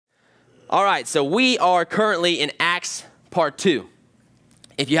All right, so we are currently in Acts Part 2.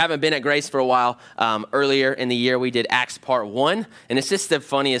 If you haven't been at Grace for a while, earlier in the year, we did Acts Part 1, and it's just the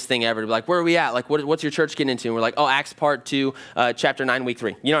funniest thing ever to be like, where are we at? Like, what's your church getting into? And we're like, oh, Acts Part 2, Chapter 9, Week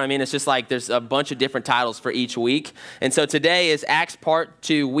 3. You know what I mean? It's just like there's a bunch of different titles for each week. And so today is Acts Part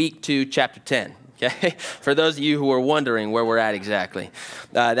 2, Week 2, Chapter 10. Okay, for those of you who are wondering where we're at exactly,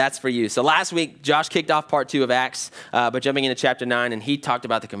 that's for you. So last week, Josh kicked off Part 2 of Acts, but jumping into Chapter 9, and he talked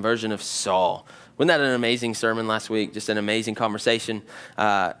about the conversion of Saul. Wasn't that an amazing sermon last week? Just an amazing conversation.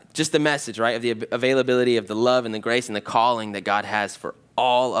 Just the message, right, of the availability of the love and the grace and the calling that God has for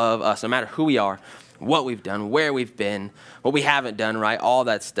all of us, no matter who we are, what we've done, where we've been, what we haven't done, right, all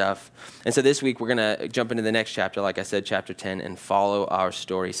that stuff. And so this week we're going to jump into the next chapter, like I said, Chapter 10, and follow our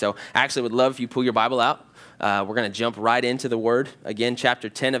story. So I actually would love if you pull your Bible out. We're going to jump right into the Word. Again, Chapter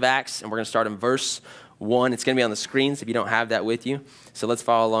 10 of Acts, and we're going to start in verse 1. It's going to be on the screens if you don't have that with you. So let's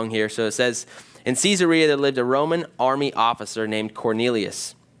follow along here. So it says, in Caesarea there lived a Roman army officer named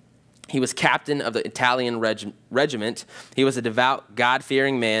Cornelius. He was captain of the Italian regiment. He was a devout,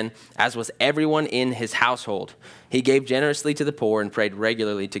 God-fearing man, as was everyone in his household. He gave generously to the poor and prayed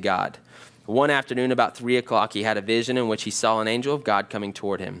regularly to God. One afternoon, about 3 o'clock, he had a vision in which he saw an angel of God coming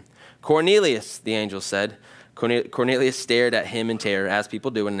toward him. Cornelius, the angel said. Cornelius stared at him in terror, as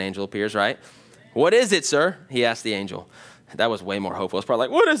people do when an angel appears, right? What is it, sir? He asked the angel. That was way more hopeful. It's probably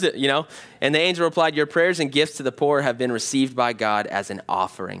like, what is it, you know? And the angel replied, your prayers and gifts to the poor have been received by God as an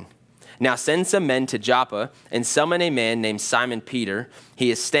offering. Now send some men to Joppa and summon a man named Simon Peter. He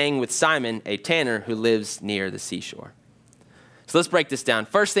is staying with Simon, a tanner who lives near the seashore. So let's break this down.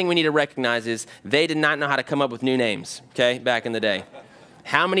 First thing we need to recognize is they did not know how to come up with new names, okay, back in the day.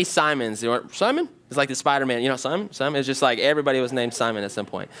 How many Simons? Simon? It's like the Spider-Man, you know, Simon? Simon? It's just like everybody was named Simon at some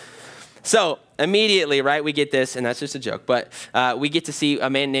point. So immediately, right, we get this, and that's just a joke, but we get to see a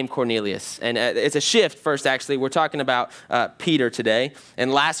man named Cornelius. And it's a shift first, actually. We're talking about Peter today.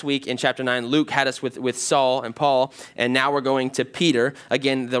 And last week in chapter 9, Luke had us with Saul and Paul, and now we're going to Peter,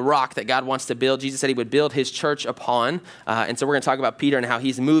 again, the rock that God wants to build. Jesus said he would build his church upon. And so we're going to talk about Peter and how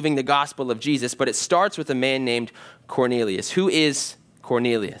he's moving the gospel of Jesus. But it starts with a man named Cornelius. Who is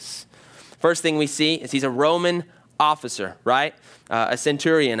Cornelius? First thing we see is he's a Roman officer, right? A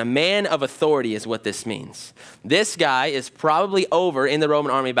centurion, a man of authority is what this means. This guy is probably over in the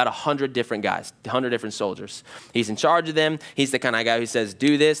Roman army about 100 different guys, 100 different soldiers. He's in charge of them. He's the kind of guy who says,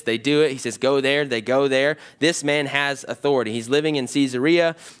 do this, they do it. He says, go there, they go there. This man has authority. He's living in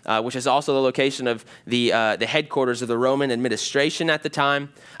Caesarea, which is also the location of the headquarters of the Roman administration at the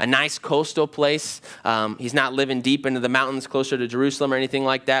time. A nice coastal place. He's not living deep into the mountains closer to Jerusalem or anything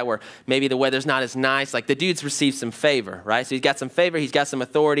like that, where maybe the weather's not as nice. Like the dude's received some favor, right? So he's got some favor. He's got some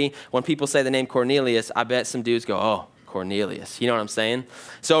authority. When people say the name Cornelius, I bet some dudes go, oh, Cornelius. You know what I'm saying?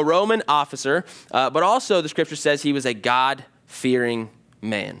 So a Roman officer, but also the scripture says he was a God-fearing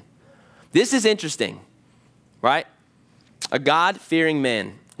man. This is interesting, right? A God-fearing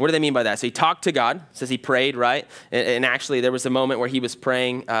man. What do they mean by that? So he talked to God, says he prayed, right? And actually there was a moment where he was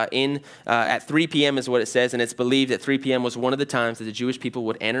praying at 3 p.m. is what it says, and it's believed that 3 p.m. was one of the times that the Jewish people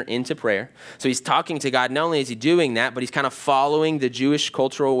would enter into prayer. So he's talking to God. Not only is he doing that, but he's kind of following the Jewish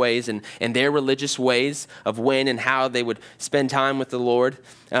cultural ways and their religious ways of when and how they would spend time with the Lord.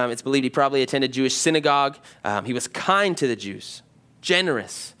 It's believed he probably attended Jewish synagogue. He was kind to the Jews,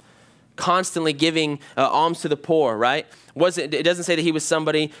 generous, constantly giving alms to the poor, right? It doesn't say that he was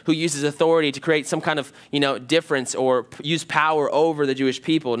somebody who uses authority to create some kind of, difference or use power over the Jewish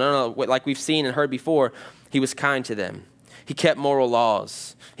people. No, like we've seen and heard before, he was kind to them. He kept moral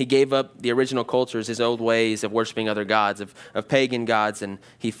laws. He gave up the original cultures, his old ways of worshiping other gods, of pagan gods, and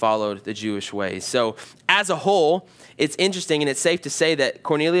he followed the Jewish ways. So as a whole, it's interesting and it's safe to say that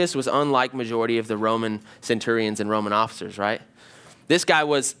Cornelius was unlike majority of the Roman centurions and Roman officers, right? This guy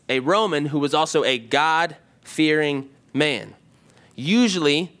was a Roman who was also a God-fearing man.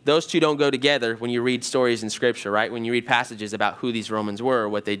 Usually, those two don't go together when you read stories in Scripture, right? When you read passages about who these Romans were or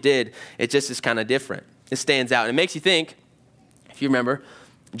what they did, it just is kind of different. It stands out. And it makes you think, if you remember,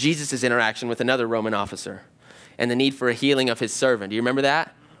 Jesus' interaction with another Roman officer and the need for a healing of his servant. Do you remember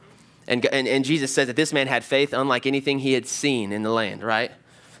that? And Jesus says that this man had faith unlike anything he had seen in the land, right?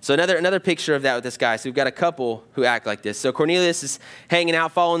 So another picture of that with this guy. So we've got a couple who act like this. So Cornelius is hanging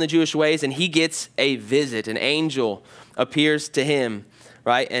out, following the Jewish ways, and he gets a visit. An angel appears to him,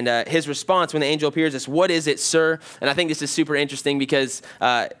 right? And his response when the angel appears is, what is it, sir? And I think this is super interesting because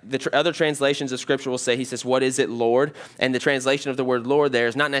the other translations of Scripture will say, he says, what is it, Lord? And the translation of the word Lord there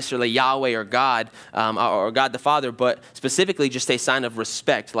is not necessarily Yahweh or God the Father, but specifically just a sign of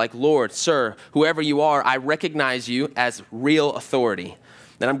respect, like Lord, sir, whoever you are, I recognize you as real authority.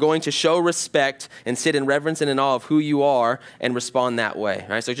 that I'm going to show respect and sit in reverence and in awe of who you are and respond that way.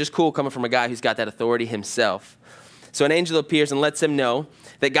 Right? So just cool coming from a guy who's got that authority himself. So an angel appears and lets him know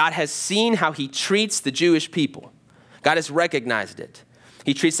that God has seen how he treats the Jewish people. God has recognized it.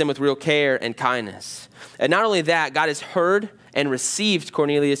 He treats them with real care and kindness. And not only that, God has heard and received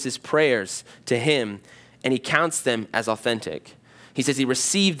Cornelius' prayers to him, and he counts them as authentic. He says he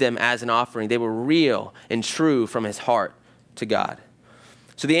received them as an offering. They were real and true from his heart to God.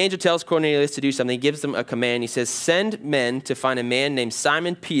 So the angel tells Cornelius to do something. He gives them a command. He says, send men to find a man named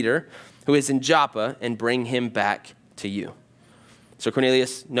Simon Peter, who is in Joppa, and bring him back to you. So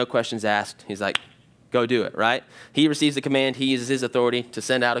Cornelius, no questions asked. He's like, go do it, right? He receives the command. He uses his authority to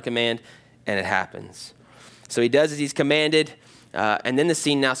send out a command, and it happens. So he does as he's commanded, and then the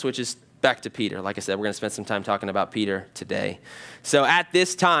scene now switches back to Peter. Like I said, we're going to spend some time talking about Peter today. So at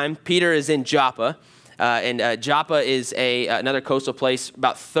this time, Peter is in Joppa. And Joppa is another coastal place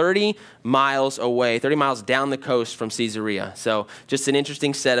about 30 miles away, 30 miles down the coast from Caesarea. So just an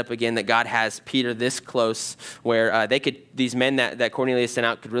interesting setup again that God has Peter this close where these men that Cornelius sent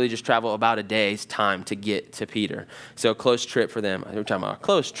out could really just travel about a day's time to get to Peter. So a close trip for them. We're talking about a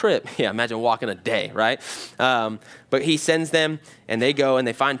close trip. Yeah, imagine walking a day, right? But he sends them, and they go, and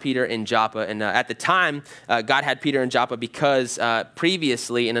they find Peter in Joppa. And at the time, God had Peter in Joppa because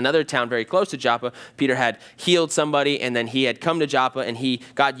previously in another town very close to Joppa, Peter had healed somebody, and then he had come to Joppa, and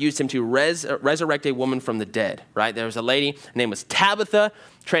God used him to resurrect a woman from the dead, right? There was a lady, her name was Tabitha.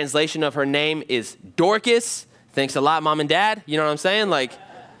 Translation of her name is Dorcas. Thanks a lot, Mom and Dad. You know what I'm saying? Like,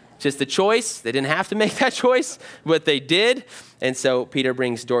 just the choice. They didn't have to make that choice, but they did. And so Peter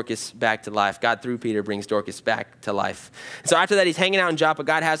brings Dorcas back to life. God, through Peter, brings Dorcas back to life. So after that, he's hanging out in Joppa.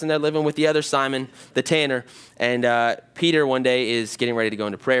 God has him there living with the other Simon, the tanner. And Peter one day is getting ready to go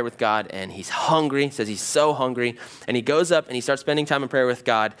into prayer with God, and he's hungry. He says he's so hungry. And he goes up, and he starts spending time in prayer with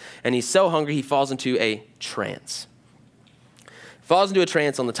God. And he's so hungry, he falls into a trance. Falls into a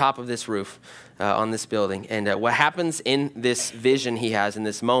trance on the top of this roof. On this building. And what happens in this vision he has in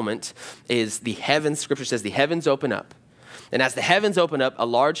this moment is the heavens, Scripture says the heavens open up. And as the heavens open up, a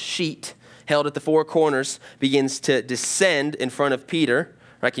large sheet held at the four corners begins to descend in front of Peter.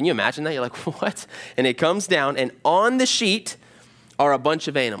 Right? Can you imagine that? You're like, what? And it comes down, and on the sheet are a bunch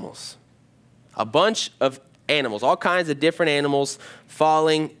of animals. A bunch of animals, all kinds of different animals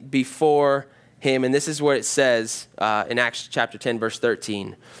falling before him. And this is where it says in Acts chapter 10, verse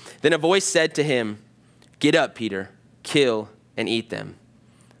 13. Then a voice said to him, get up, Peter, kill and eat them,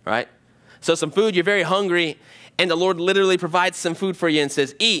 right? So some food, you're very hungry, and the Lord literally provides some food for you and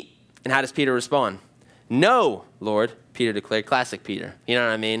says, eat. And how does Peter respond? No, Lord, Peter declared. Classic Peter, you know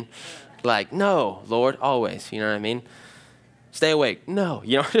what I mean? Like, no, Lord, always, you know what I mean? Stay awake. No,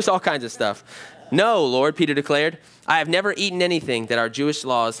 you know, just all kinds of stuff. No, Lord, Peter declared, I have never eaten anything that our Jewish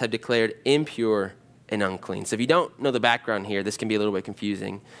laws have declared impure and unclean. So if you don't know the background here, this can be a little bit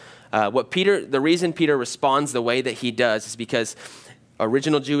confusing. The reason Peter responds the way that he does is because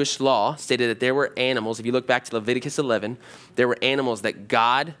original Jewish law stated that there were animals. If you look back to Leviticus 11, there were animals that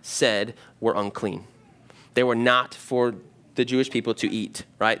God said were unclean. They were not for the Jewish people to eat,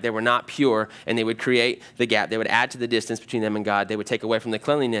 right? They were not pure, and they would create the gap. They would add to the distance between them and God. They would take away from the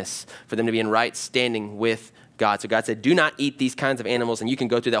cleanliness for them to be in right standing with God. So God said, do not eat these kinds of animals. And you can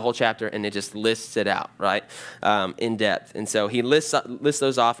go through that whole chapter, and it just lists it out, right, in depth. And so he lists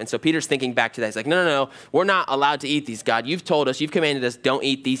those off. And so Peter's thinking back to that. He's like, no, we're not allowed to eat these, God. You've told us, you've commanded us, don't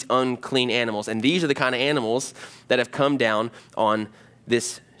eat these unclean animals. And these are the kind of animals that have come down on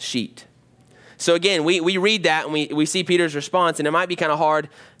this sheet. So again, we read that, and we see Peter's response, and it might be kind of hard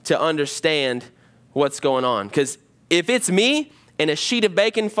to understand what's going on. Because if it's me and a sheet of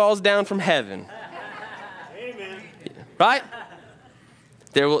bacon falls down from heaven, right?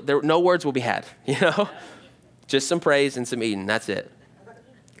 No words will be had, you know? Just some praise and some eating. That's it.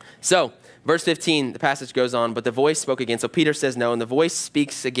 So, verse 15, the passage goes on, but the voice spoke again. So Peter says no, and the voice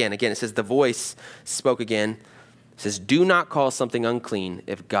speaks again. Again, it says the voice spoke again. It says, do not call something unclean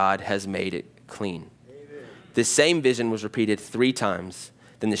if God has made it clean. Amen. This same vision was repeated 3 times.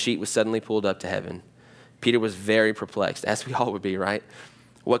 Then the sheet was suddenly pulled up to heaven. Peter was very perplexed, as we all would be, right?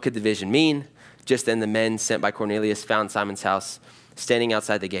 What could the vision mean? Just then the men sent by Cornelius found Simon's house standing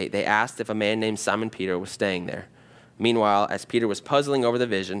outside the gate. They asked if a man named Simon Peter was staying there. Meanwhile, as Peter was puzzling over the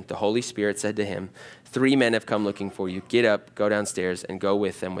vision, the Holy Spirit said to him, 3 men have come looking for you. Get up, go downstairs, and go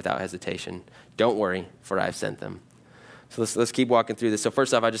with them without hesitation. Don't worry, for I have sent them. So let's keep walking through this. So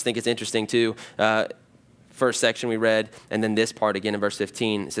first off, I just think it's interesting too. first section we read, and then this part again in verse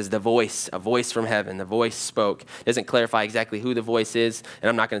 15. It says a voice from heaven. The voice spoke. It doesn't clarify exactly who the voice is, and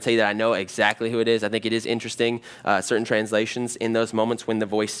I'm not going to tell you that I know exactly who it is. I think it is interesting. Certain translations in those moments when the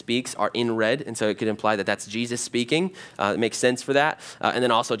voice speaks are in red, and so it could imply that that's Jesus speaking. It makes sense for that. And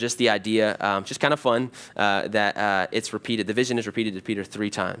then also just the idea, just kind of fun, that it's repeated. The vision is repeated to Peter 3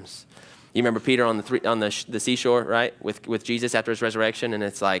 times. You remember Peter on the seashore, right, with Jesus after his resurrection, and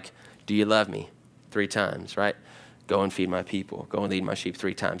it's like, do you love me? 3 times, right? Go and feed my people. Go and lead my sheep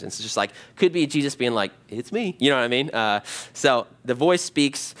 3 times. And it's just like, could be Jesus being like, it's me. You know what I mean? So the voice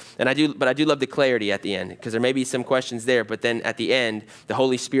speaks, and I do love the clarity at the end, because there may be some questions there, but then at the end, the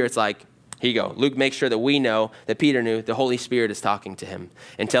Holy Spirit's like, here you go. Luke makes sure that we know, that Peter knew, the Holy Spirit is talking to him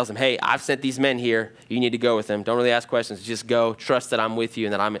and tells him, hey, I've sent these men here. You need to go with them. Don't really ask questions. Just go. Trust that I'm with you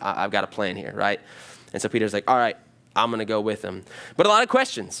and that I've got a plan here, right? And so Peter's like, all right, I'm going to go with them. But a lot of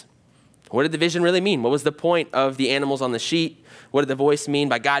questions. What did the vision really mean? What was the point of the animals on the sheet? What did the voice mean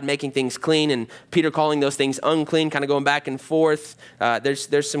by God making things clean and Peter calling those things unclean, kind of going back and forth?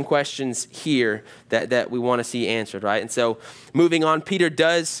 There's some questions here that we want to see answered, right? And so moving on, Peter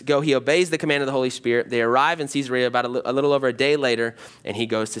does go. He obeys the command of the Holy Spirit. They arrive in Caesarea about a little over a day later, and he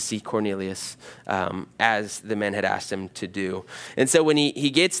goes to see Cornelius as the men had asked him to do. And so when he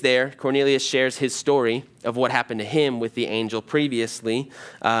gets there, Cornelius shares his story of what happened to him with the angel previously.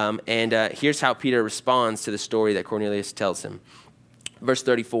 Here's how Peter responds to the story that Cornelius tells him. Verse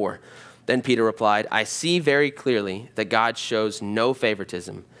 34, then Peter replied, I see very clearly that God shows no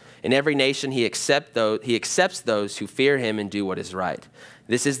favoritism. In every nation he accepts those who fear him and do what is right.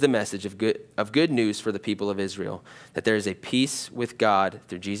 This is the message of good news for the people of Israel, that there is a peace with God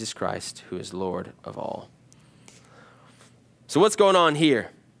through Jesus Christ, who is Lord of all. So what's going on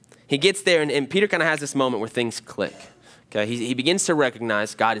here? He gets there, and Peter kind of has this moment where things click. Okay, he begins to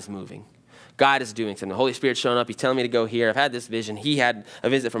recognize God is moving. God is doing something. The Holy Spirit's showing up. He's telling me to go here. I've had this vision. He had a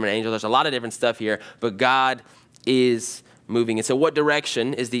visit from an angel. There's a lot of different stuff here, but God is moving. And so what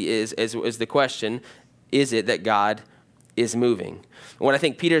direction is the question, is it that God is moving? And what I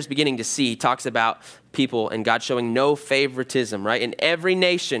think Peter's beginning to see, he talks about people and God showing no favoritism, right? In every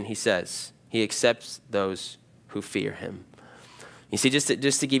nation, he says, he accepts those who fear him. You see, just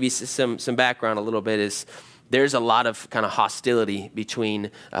to give you some background a little bit, is there's a lot of kind of hostility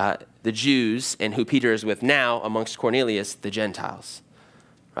between the Jews and who Peter is with now amongst Cornelius, the Gentiles,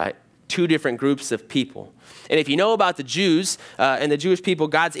 right? 2 different groups of people. And if you know about the Jews and the Jewish people,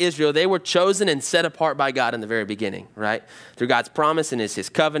 God's Israel, they were chosen and set apart by God in the very beginning, right? Through God's promise and his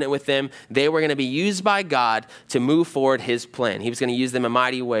covenant with them, they were going to be used by God to move forward his plan. He was going to use them in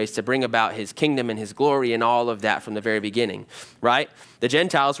mighty ways to bring about his kingdom and his glory and all of that from the very beginning, right? The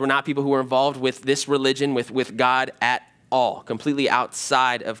Gentiles were not people who were involved with this religion, with God at all, completely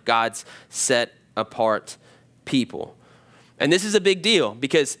outside of God's set apart people. And this is a big deal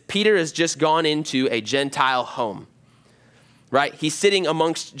because Peter has just gone into a Gentile home, right? He's sitting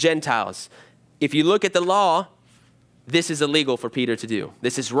amongst Gentiles. If you look at the law, this is illegal for Peter to do.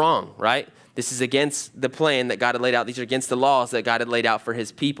 This is wrong, right? This is against the plan that God had laid out. These are against the laws that God had laid out for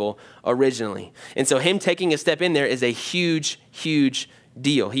his people originally. And so him taking a step in there is a huge, huge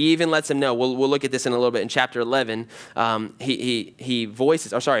deal. He even lets him know, we'll look at this in a little bit in chapter 11. He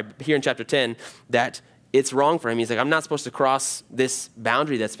voices, here in chapter 10, that it's wrong for him. He's like, I'm not supposed to cross this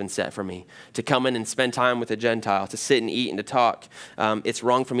boundary that's been set for me, to come in and spend time with a Gentile, to sit and eat and to talk. It's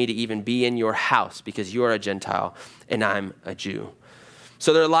wrong for me to even be in your house because you're a Gentile and I'm a Jew.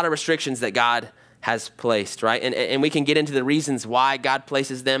 So there are a lot of restrictions that God has placed, right? And we can get into the reasons why God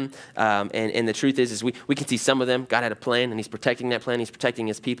places them. And the truth is we can see some of them. God had a plan, and he's protecting that plan. He's protecting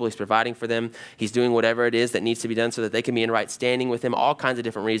his people. He's providing for them. He's doing whatever it is that needs to be done so that they can be in right standing with him, all kinds of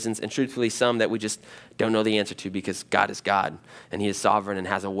different reasons, and truthfully some that we just don't know the answer to because God is God, and he is sovereign and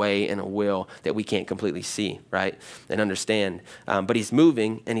has a way and a will that we can't completely see, right, and understand. But he's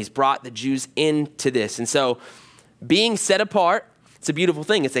moving, and he's brought the Jews into this. And so being set apart, it's a beautiful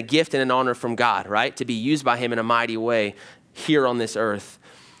thing. It's a gift and an honor from God, right? To be used by him in a mighty way here on this earth.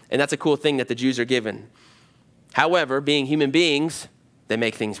 And that's a cool thing that the Jews are given. However, being human beings, they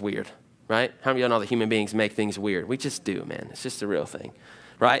make things weird, right? How many of y'all know that human beings make things weird? We just do, man. It's just a real thing,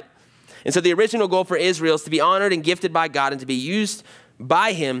 right? And so the original goal for Israel is to be honored and gifted by God and to be used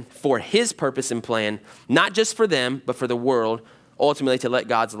by him for his purpose and plan, not just for them, but for the world, ultimately to let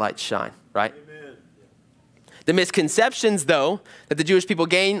God's light shine, right? The misconceptions, though, that the Jewish people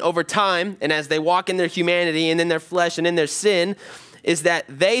gain over time and as they walk in their humanity and in their flesh and in their sin is that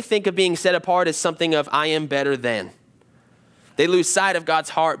they think of being set apart as something of I am better than. They lose sight of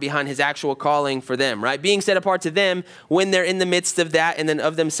God's heart behind his actual calling for them, right? Being set apart to them when they're in the midst of that and then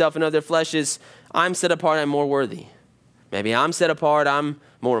of themselves and of their flesh is I'm set apart, I'm more worthy. Maybe I'm set apart, I'm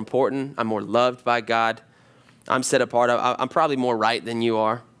more important, I'm more loved by God. I'm set apart, I'm probably more right than you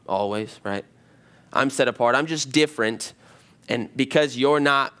are, always, right? I'm set apart, I'm just different. And because you're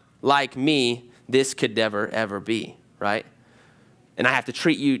not like me, this could never, ever be, right? And I have to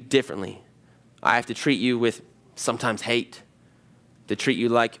treat you differently. I have to treat you with sometimes hate, to treat you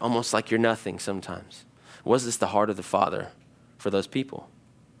like almost like you're nothing sometimes. Was this the heart of the Father for those people?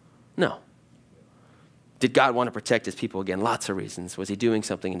 No. Did God want to protect his people again? Lots of reasons. Was he doing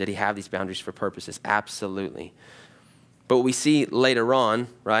something, and did he have these boundaries for purposes? Absolutely. But what we see later on,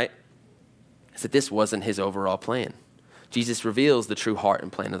 right, is that this wasn't his overall plan. Jesus reveals the true heart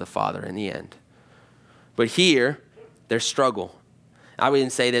and plan of the Father in the end. But here, there's struggle. I would even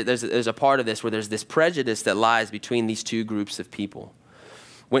say that there's a part of this where there's this prejudice that lies between these two groups of people.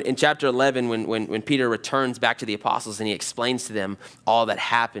 In chapter 11, when Peter returns back to the apostles and he explains to them all that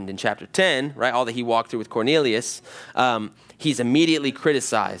happened in chapter 10, right, all that he walked through with Cornelius, he's immediately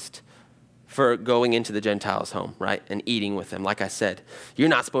criticized for going into the Gentiles' home, right, and eating with them. Like I said, you're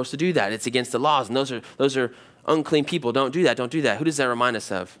not supposed to do that. It's against the laws, and those are unclean people. Don't do that. Don't do that. Who does that remind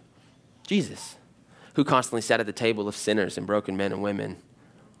us of? Jesus, who constantly sat at the table of sinners and broken men and women,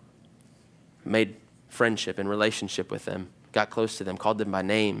 made friendship and relationship with them, got close to them, called them by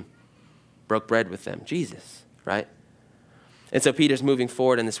name, broke bread with them. Jesus, right? And so Peter's moving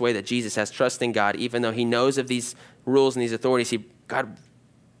forward in this way that Jesus has trust in God, even though he knows of these rules and these authorities. God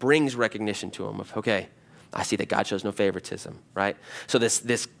brings recognition to him of, okay, I see that God shows no favoritism, right? So this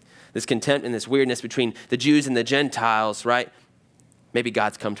contempt and this weirdness between the Jews and the Gentiles, right? Maybe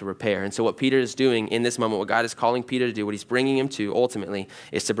God's come to repair. And so what Peter is doing in this moment, what God is calling Peter to do, what he's bringing him to ultimately,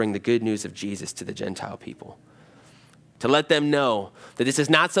 is to bring the good news of Jesus to the Gentile people. To let them know that this is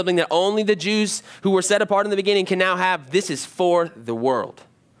not something that only the Jews who were set apart in the beginning can now have. This is for the world.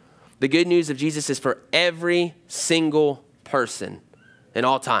 The good news of Jesus is for every single person in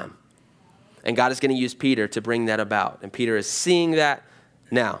all time. And God is going to use Peter to bring that about. And Peter is seeing that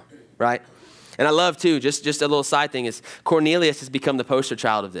now, right? And I love too, just a little side thing is Cornelius has become the poster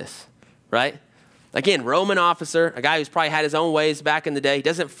child of this, right? Again, Roman officer, a guy who's probably had his own ways back in the day. He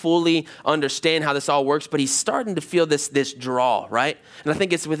doesn't fully understand how this all works, but he's starting to feel this draw, right? And I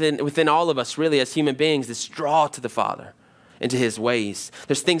think it's within all of us really as human beings, this draw to the Father and to his ways.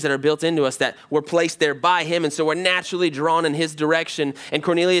 There's things that are built into us that were placed there by him, and so we're naturally drawn in his direction. And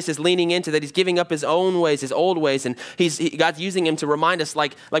Cornelius is leaning into that. He's giving up his own ways, his old ways, and God's using him to remind us,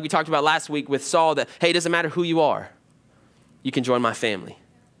 like we talked about last week with Saul, that, hey, it doesn't matter who you are. You can join my family.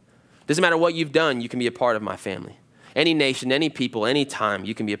 Doesn't matter what you've done, you can be a part of my family. Any nation, any people, any time,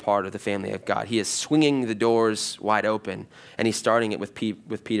 you can be a part of the family of God. He is swinging the doors wide open, and he's starting it with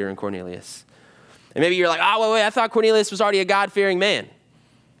Peter and Cornelius. And maybe you're like, oh, wait, I thought Cornelius was already a God-fearing man.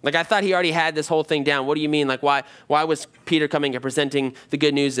 Like, I thought he already had this whole thing down. What do you mean? Like, why was Peter coming and presenting the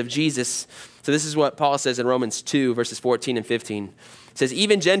good news of Jesus? So this is what Paul says in Romans 2, verses 14 and 15. It says,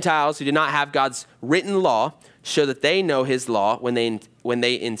 even Gentiles who do not have God's written law show that they know his law when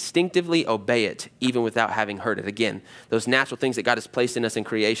they instinctively obey it, even without having heard it. Again, those natural things that God has placed in us in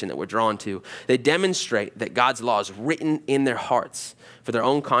creation that we're drawn to. They demonstrate that God's law is written in their hearts for their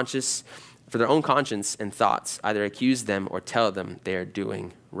own conscience and thoughts, either accuse them or tell them they are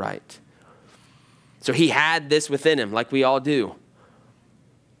doing right. So he had this within him, like we all do.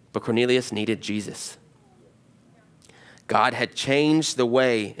 But Cornelius needed Jesus. God had changed the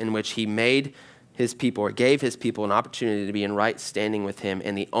way in which he made his people, or gave his people an opportunity to be in right standing with him.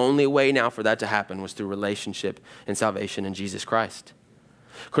 And the only way now for that to happen was through relationship and salvation in Jesus Christ.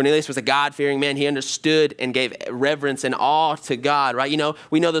 Cornelius was a God-fearing man. He understood and gave reverence and awe to God, right? You know,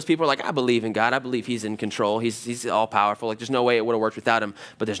 we know those people are like, I believe in God. I believe he's in control. He's all-powerful. Like, there's no way it would have worked without him.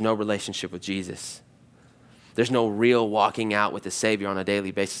 But there's no relationship with Jesus. There's no real walking out with the Savior on a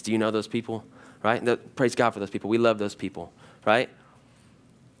daily basis. Do you know those people, right? Praise God for those people. We love those people, right?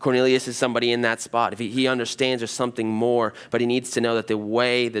 Cornelius is somebody in that spot. If he understands there's something more, but he needs to know that the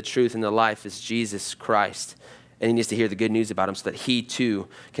way, the truth, and the life is Jesus Christ. And he needs to hear the good news about him so that he too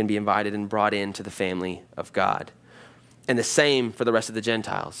can be invited and brought into the family of God. And the same for the rest of the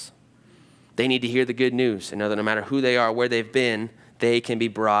Gentiles. They need to hear the good news and know that no matter who they are, where they've been, they can be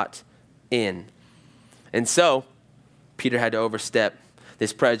brought in. And so Peter had to overstep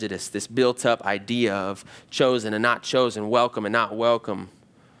this prejudice, this built up idea of chosen and not chosen, welcome and not welcome,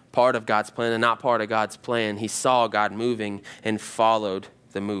 part of God's plan and not part of God's plan. He saw God moving and followed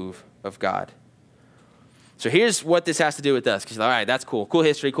the move of God. So here's what this has to do with us. Because, all right, that's cool. Cool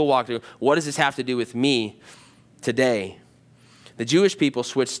history, cool walkthrough. What does this have to do with me today? The Jewish people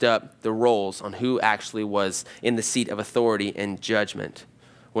switched up the roles on who actually was in the seat of authority and judgment.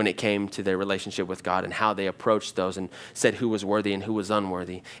 when it came to their relationship with God and how they approached those and said who was worthy and who was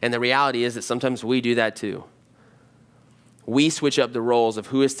unworthy. And the reality is that sometimes we do that too. We switch up the roles of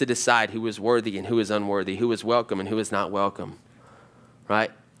who is to decide who is worthy and who is unworthy, who is welcome and who is not welcome,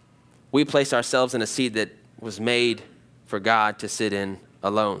 right? We place ourselves in a seat that was made for God to sit in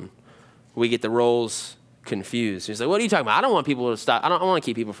alone. We get the roles confused. He's like, what are you talking about? I don't want people to stop. I don't want to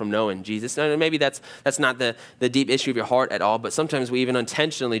keep people from knowing Jesus. Maybe that's not the deep issue of your heart at all, but sometimes we even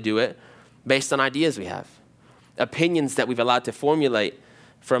intentionally do it based on ideas we have, opinions that we've allowed to formulate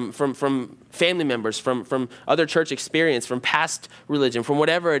from family members, from other church experience, from past religion, from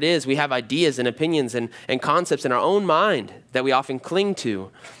whatever it is. We have ideas and opinions and concepts in our own mind that we often cling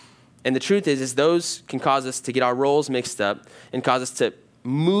to. And the truth is those can cause us to get our roles mixed up and cause us to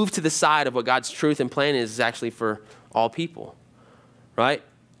move to the side of what God's truth and plan is actually for all people, right?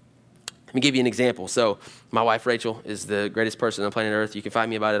 Let me give you an example. So my wife, Rachel, is the greatest person on planet Earth. You can fight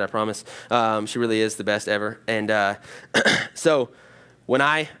me about it, I promise. She really is the best ever. And so when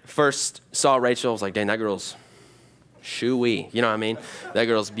I first saw Rachel, I was like, dang, that girl's shoo-wee. You know what I mean? That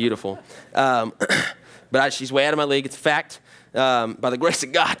girl's beautiful. But she's way out of my league. It's a fact. By the grace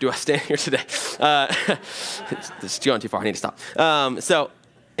of God, do I stand here today? It's going too far. I need to stop. So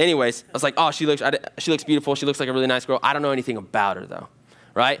anyways, I was like, oh, she looks beautiful. She looks like a really nice girl. I don't know anything about her though,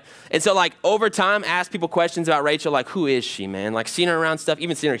 right? And so like over time, I asked people questions about Rachel, like, who is she, man? Like seeing her around stuff,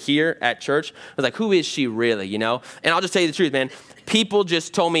 even seeing her here at church. I was like, who is she really, you know? And I'll just tell you the truth, man. People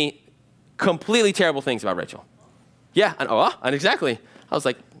just told me completely terrible things about Rachel. Yeah, and exactly. I was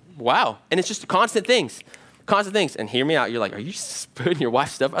like, wow. And it's just constant things. And hear me out. You're like, are you putting your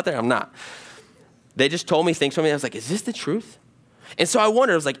wife's stuff out there? I'm not. They just told me things from me. I was like, is this the truth? And so I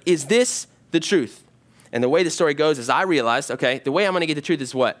wondered, I was like, is this the truth? And the way the story goes is I realized, okay, the way I'm going to get the truth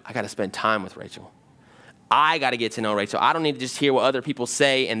is what? I got to spend time with Rachel. I got to get to know Rachel. I don't need to just hear what other people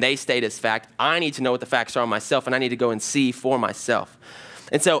say and they state as fact. I need to know what the facts are myself, and I need to go and see for myself.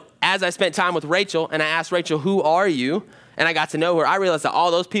 And so as I spent time with Rachel and I asked Rachel, who are you? And I got to know her, I realized that all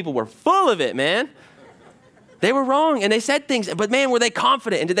those people were full of it, man. They were wrong, and they said things, but man, were they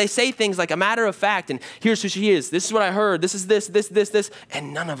confident? And did they say things like a matter of fact, and here's who she is, this is what I heard, this is this,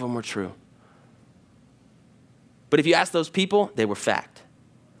 and none of them were true. But if you ask those people, they were fact.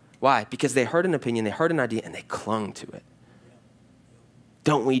 Why? Because they heard an opinion, they heard an idea, and they clung to it.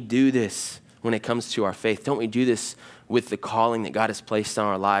 Don't we do this when it comes to our faith? Don't we do this with the calling that God has placed on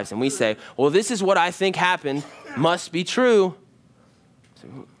our lives? And we say, well, this is what I think happened, must be true.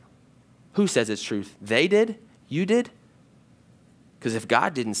 So who says it's truth? They did? You did? Because if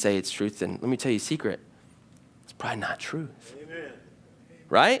God didn't say it's truth, then let me tell you a secret. It's probably not truth. Amen.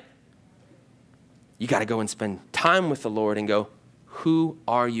 Right? You got to go and spend time with the Lord and go, who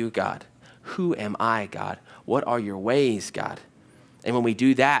are you, God? Who am I, God? What are your ways, God? And when we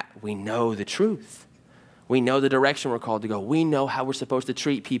do that, we know the truth. We know the direction we're called to go. We know how we're supposed to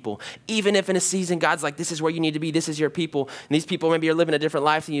treat people. Even if in a season God's like, this is where you need to be, this is your people, and these people maybe are living a different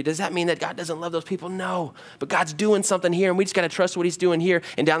life than you, does that mean that God doesn't love those people? No. But God's doing something here, and we just got to trust what he's doing here.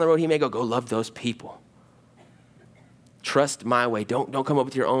 And down the road, he may go love those people. Trust my way. Don't come up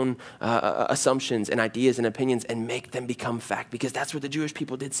with your own assumptions and ideas and opinions and make them become fact, because that's what the Jewish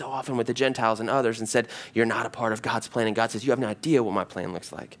people did so often with the Gentiles and others and said, you're not a part of God's plan. And God says, you have no idea what my plan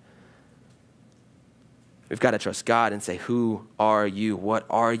looks like. We've got to trust God and say, who are you? What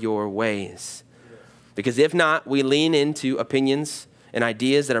are your ways? Because if not, we lean into opinions and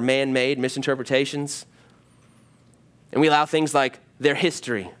ideas that are man-made, misinterpretations. And we allow things like their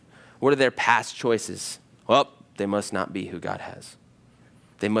history. What are their past choices? Well, they must not be who God has.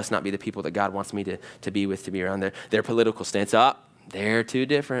 They must not be the people that God wants me to be with, to be around. Their political stance, they're too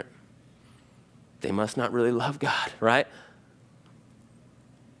different. They must not really love God, right?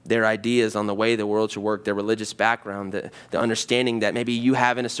 Their ideas on the way the world should work, their religious background, the understanding that maybe you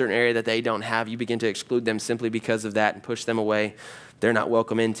have in a certain area that they don't have, you begin to exclude them simply because of that and push them away. They're not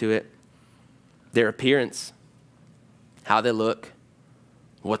welcome into it. Their appearance, how they look,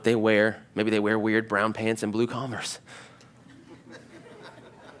 what they wear. Maybe they wear weird brown pants and blue Converse.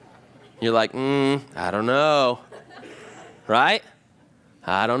 You're like, I don't know, right?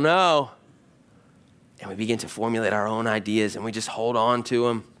 I don't know. And we begin to formulate our own ideas, and we just hold on to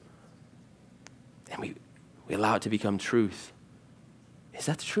them. And we allow it to become truth. Is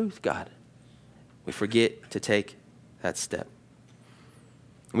that the truth, God? We forget to take that step.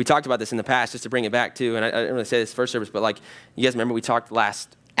 And we talked about this in the past, just to bring it back to, and I didn't really say this first service, but like, you guys remember we talked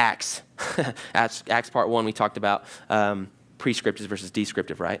last Acts. Acts part 1, we talked about prescriptive versus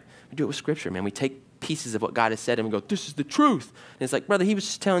descriptive, right? We do it with Scripture, man. We take pieces of what God has said and we go, this is the truth. And it's like, brother, he was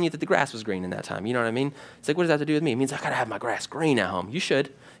just telling you that the grass was green in that time. You know what I mean? It's like, what does that have to do with me? It means I got to have my grass green at home. You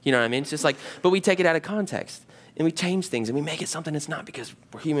should. You know what I mean? It's just like, but we take it out of context and we change things and we make it something it's not because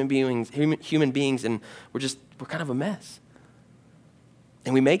we're human beings and we're kind of a mess.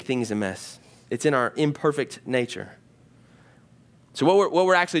 And we make things a mess. It's in our imperfect nature. So what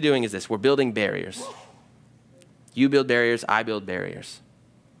we're actually doing is this. We're building barriers. You build barriers, I build barriers.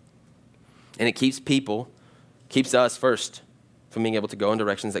 And it keeps us first from being able to go in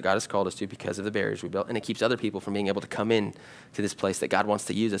directions that God has called us to because of the barriers we built. And it keeps other people from being able to come in to this place that God wants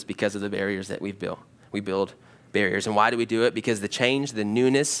to use us because of the barriers that we've built. We build barriers. And why do we do it? Because the change, the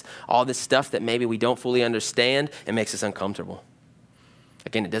newness, all this stuff that maybe we don't fully understand, it makes us uncomfortable.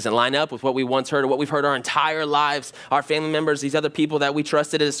 Again, it doesn't line up with what we once heard or what we've heard our entire lives. Our family members, these other people that we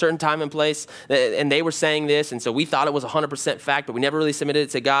trusted at a certain time and place, and they were saying this, and so we thought it was 100% fact, but we never really submitted it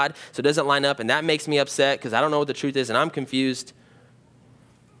to God, so it doesn't line up, and that makes me upset because I don't know what the truth is, and I'm confused.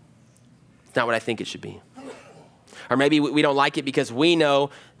 It's not what I think it should be. Or maybe we don't like it because we know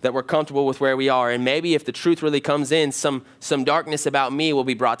that we're comfortable with where we are, and maybe if the truth really comes in, some darkness about me will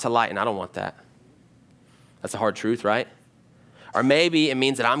be brought to light, and I don't want that. That's a hard truth, right? Or maybe it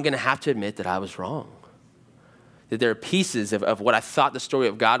means that I'm going to have to admit that I was wrong. That there are pieces of what I thought the story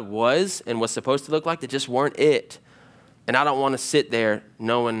of God was and was supposed to look like that just weren't it. And I don't want to sit there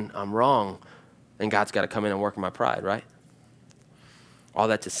knowing I'm wrong and God's got to come in and work on my pride, right? All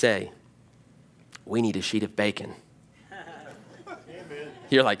that to say, we need a sheet of bacon.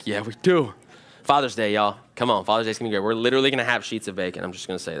 You're like, yeah, we do. Father's Day, y'all. Come on, Father's Day's going to be great. We're literally going to have sheets of bacon. I'm just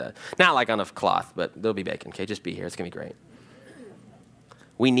going to say that. Not like on a cloth, but there'll be bacon, okay? Just be here. It's going to be great.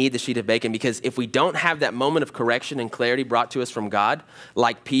 We need the sheet of bacon because if we don't have that moment of correction and clarity brought to us from God,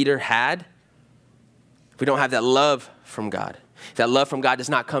 like Peter had, if we don't have that love from God, if that love from God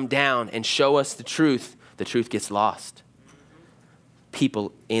does not come down and show us the truth gets lost.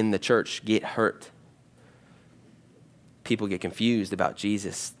 People in the church get hurt. People get confused about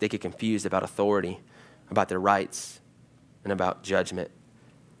Jesus. They get confused about authority, about their rights, and about judgment,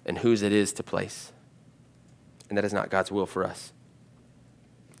 and whose it is to place. And that is not God's will for us.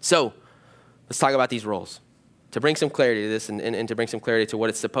 So let's talk about these roles. To bring some clarity to this and to bring some clarity to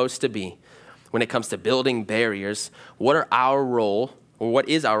what it's supposed to be when it comes to building barriers, what are our role, or what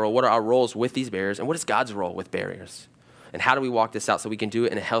is our role, what are our roles with these barriers, and what is God's role with barriers? And how do we walk this out so we can do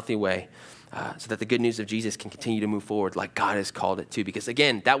it in a healthy way so that the good news of Jesus can continue to move forward like God has called it to? Because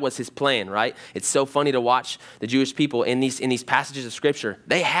again, that was his plan, right? It's so funny to watch the Jewish people in these passages of Scripture.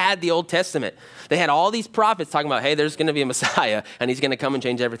 They had the Old Testament. They had all these prophets talking about, hey, there's going to be a Messiah, and he's going to come and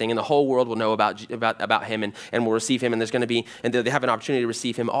change everything, and the whole world will know about him and will receive him, and there's going to be, and they have an opportunity to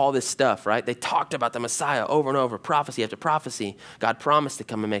receive him, all this stuff, right? They talked about the Messiah over and over, prophecy after prophecy. God promised to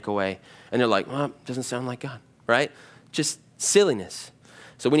come and make a way. And they're like, well, it doesn't sound like God, right? Just silliness.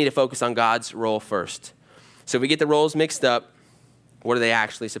 So we need to focus on God's role first. So if we get the roles mixed up, what are they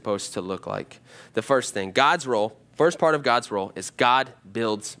actually supposed to look like? The first thing, God's role, first part of God's role is God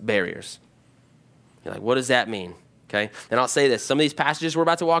builds barriers. You're like, what does that mean? Okay, and I'll say this. Some of these passages we're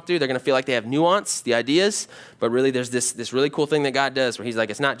about to walk through, they're going to feel like they have nuance, the ideas, but really there's this really cool thing that God does where he's like,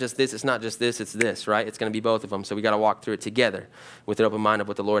 it's not just this, it's not just this, it's this, right? It's going to be both of them. So we got to walk through it together with an open mind of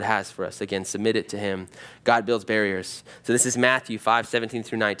what the Lord has for us. Again, submit it to him. God builds barriers. So this is Matthew 5:17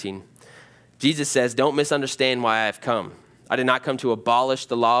 through 19. Jesus says, don't misunderstand why I have come. I did not come to abolish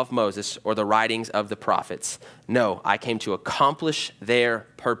the law of Moses or the writings of the prophets. No, I came to accomplish their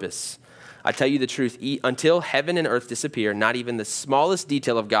purpose. I tell you the truth, until heaven and earth disappear, not even the smallest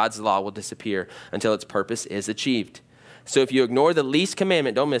detail of God's law will disappear until its purpose is achieved. So if you ignore the least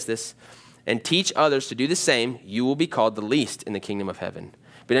commandment, don't miss this, and teach others to do the same, you will be called the least in the kingdom of heaven.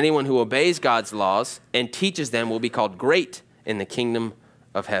 But anyone who obeys God's laws and teaches them will be called great in the kingdom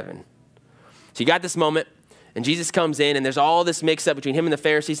of heaven. So you got this moment, and Jesus comes in, and there's all this mix-up between him and the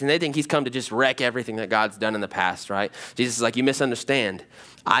Pharisees, and they think he's come to just wreck everything that God's done in the past, right? Jesus is like, you misunderstand.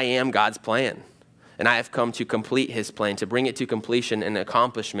 I am God's plan, and I have come to complete his plan, to bring it to completion and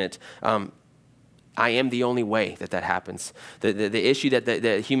accomplishment. I am the only way that happens. The issue that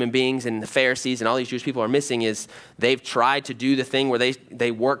the human beings and the Pharisees and all these Jewish people are missing is they've tried to do the thing where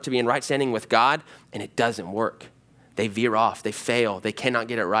they work to be in right standing with God, and it doesn't work. They veer off, they fail, they cannot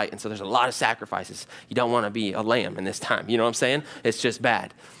get it right. And so there's a lot of sacrifices. You don't want to be a lamb in this time. You know what I'm saying? It's just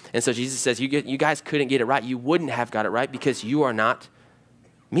bad. And so Jesus says, you guys couldn't get it right. You wouldn't have got it right because you are not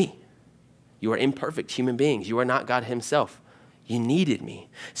me. You are imperfect human beings. You are not God himself. You needed me.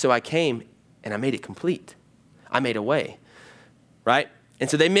 So I came and I made it complete. I made a way, right? And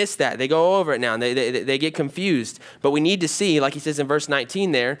so they miss that. They go over it now, and they get confused. But we need to see, like he says in verse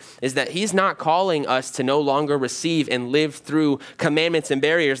 19 there, is that he's not calling us to no longer receive and live through commandments and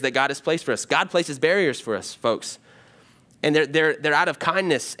barriers that God has placed for us. God places barriers for us, folks. And they're out of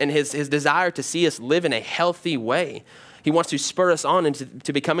kindness and his desire to see us live in a healthy way. He wants to spur us on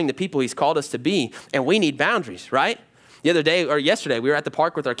into becoming the people he's called us to be. And we need boundaries, right? The other day, or yesterday, we were at the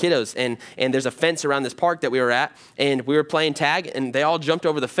park with our kiddos, and there's a fence around this park that we were at, and we were playing tag, and they all jumped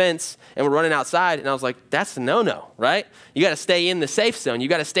over the fence, and we're running outside, and I was like, that's a no-no, right? You got to stay in the safe zone. You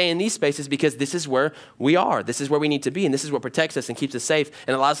got to stay in these spaces because this is where we are. This is where we need to be, and this is what protects us and keeps us safe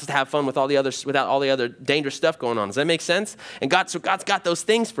and allows us to have fun with without all the other dangerous stuff going on. Does that make sense? And God's got those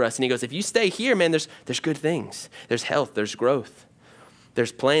things for us, and he goes, if you stay here, man, there's good things. There's health. There's growth.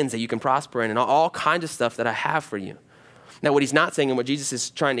 There's plans that you can prosper in and all kinds of stuff that I have for you. Now, what he's not saying and what Jesus is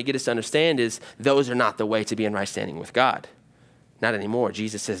trying to get us to understand is those are not the way to be in right standing with God. Not anymore.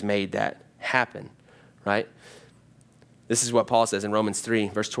 Jesus has made that happen, right? This is what Paul says in Romans 3,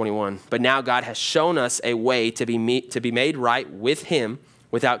 verse 21. But now God has shown us a way to be made right with him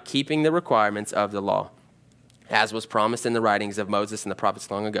without keeping the requirements of the law, as was promised in the writings of Moses and the prophets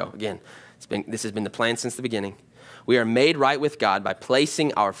long ago. Again, this has been the plan since the beginning. We are made right with God by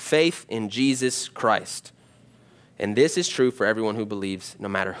placing our faith in Jesus Christ. And this is true for everyone who believes, no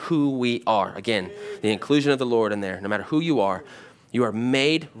matter who we are. Again, the inclusion of the Lord in there. No matter who you are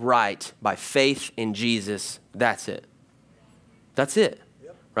made right by faith in Jesus. That's it. That's it,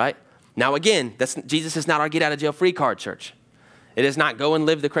 right? Now again, Jesus is not our get out of jail free card, church. It is not go and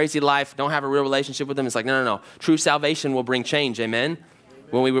live the crazy life, don't have a real relationship with him. It's like, no. True salvation will bring change, amen?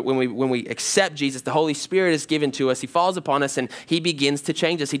 When we accept Jesus, the Holy Spirit is given to us. He falls upon us and he begins to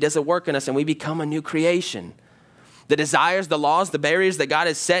change us. He does a work in us and we become a new creation. The desires, the laws, the barriers that God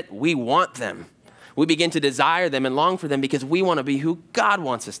has set, we want them. We begin to desire them and long for them because we want to be who God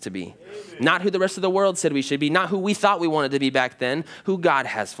wants us to be. Amen. Not who the rest of the world said we should be, not who we thought we wanted to be back then, who God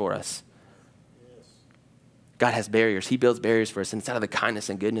has for us. Yes. God has barriers. He builds barriers for us, and it's out of the kindness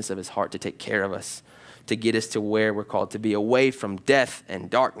and goodness of his heart to take care of us, to get us to where we're called to be, away from death and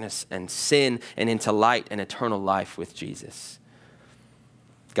darkness and sin and into light and eternal life with Jesus.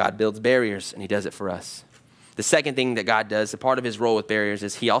 God builds barriers, and he does it for us. The second thing that God does, a part of his role with barriers,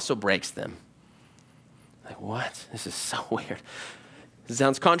 is he also breaks them. Like, what? This is so weird. It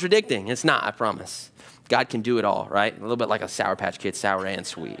sounds contradicting. It's not, I promise. God can do it all, right? A little bit like a Sour Patch Kid, sour and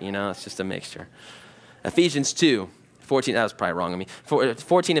sweet. It's just a mixture. Ephesians 2:14, that was probably wrong of me.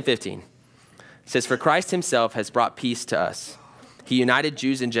 14 and 15. It says, for Christ himself has brought peace to us. He united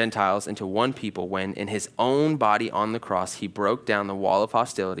Jews and Gentiles into one people when in his own body on the cross, he broke down the wall of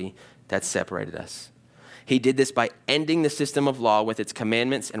hostility that separated us. He did this by ending the system of law with its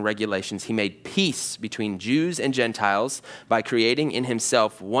commandments and regulations. He made peace between Jews and Gentiles by creating in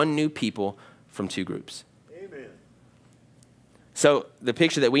himself one new people from two groups. Amen. So the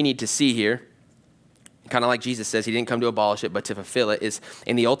picture that we need to see here, kind of like Jesus says, he didn't come to abolish it, but to fulfill it, is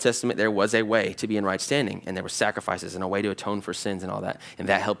in the Old Testament, there was a way to be in right standing, and there were sacrifices and a way to atone for sins and all that, and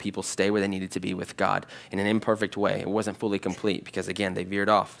that helped people stay where they needed to be with God in an imperfect way. It wasn't fully complete because, again, they veered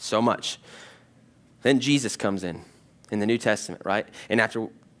off so much. Then Jesus comes in the New Testament, right? And after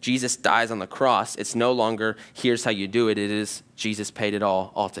Jesus dies on the cross, it's no longer, here's how you do it. It is, Jesus paid it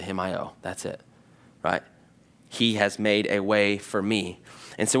all to him I owe. That's it, right? He has made a way for me.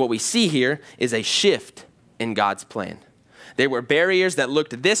 And so what we see here is a shift in God's plan. There were barriers that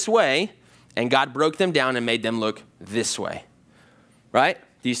looked this way, and God broke them down and made them look this way, right?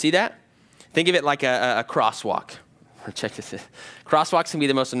 Do you see that? Think of it like a crosswalk. Check this out. Crosswalks can be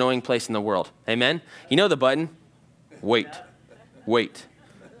the most annoying place in the world. Amen? You know the button? Wait.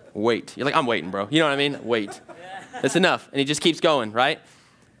 You're like, I'm waiting, bro. You know what I mean? Wait. That's enough. And he just keeps going, right?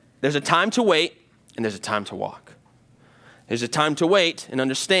 There's a time to wait, and there's a time to walk. There's a time to wait and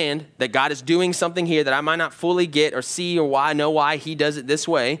understand that God is doing something here that I might not fully get or see or know why he does it this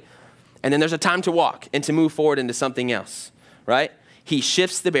way. And then there's a time to walk and to move forward into something else, right? He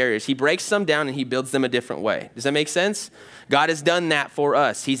shifts the barriers. He breaks them down and he builds them a different way. Does that make sense? God has done that for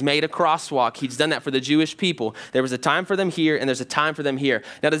us. He's made a crosswalk. He's done that for the Jewish people. There was a time for them here and there's a time for them here.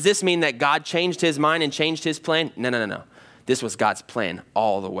 Now, does this mean that God changed his mind and changed his plan? No. This was God's plan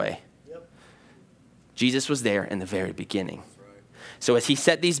all the way. Yep. Jesus was there in the very beginning. Right. So as he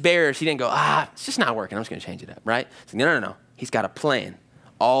set these barriers, he didn't go, it's just not working. I'm just going to change it up, right? So, no. He's got a plan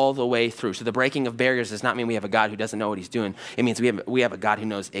all the way through. So the breaking of barriers does not mean we have a God who doesn't know what he's doing. It means we have a God who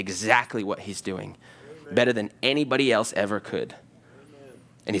knows exactly what he's doing. Amen. Better than anybody else ever could. Amen.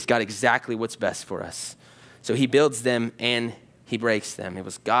 And he's got exactly what's best for us. So he builds them and he breaks them. It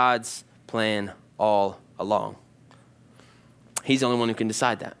was God's plan all along. He's the only one who can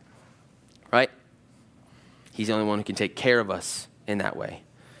decide that, right? He's the only one who can take care of us in that way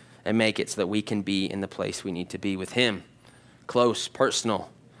and make it so that we can be in the place we need to be with him, close, personal,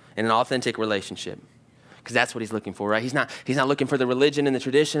 in an authentic relationship. Because that's what he's looking for, right? He's not looking for the religion and the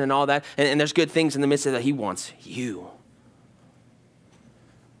tradition and all that. And there's good things in the midst of that. He wants you.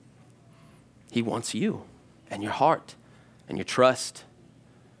 He wants you and your heart and your trust.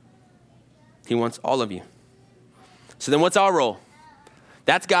 He wants all of you. So then what's our role?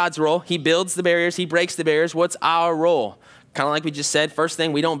 That's God's role. He builds the barriers. He breaks the barriers. What's our role? Kind of like we just said, first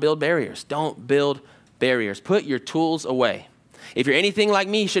thing, we don't build barriers. Don't build barriers. Put your tools away. If you're anything like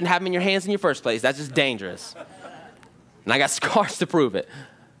me, you shouldn't have them in your hands in your first place. That's just dangerous. And I got scars to prove it.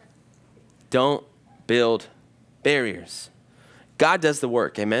 Don't build barriers. God does the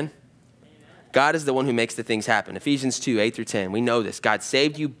work, amen? God is the one who makes the things happen. Ephesians 2, 8 through 10, we know this. God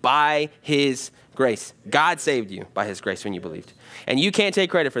saved you by his grace. God saved you by his grace when you believed. And you can't take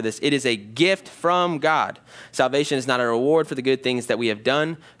credit for this. It is a gift from God. Salvation is not a reward for the good things that we have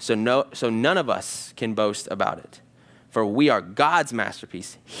done, so none of us can boast about it. For we are God's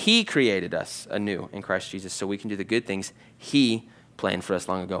masterpiece. He created us anew in Christ Jesus so we can do the good things he planned for us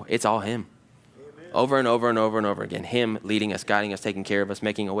long ago. It's all him. Amen. Over and over and over and over again. Him leading us, guiding us, taking care of us,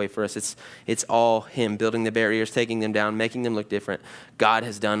 making a way for us. It's all him, building the barriers, taking them down, making them look different. God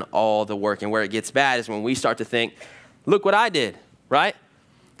has done all the work. And where it gets bad is when we start to think, look what I did, right?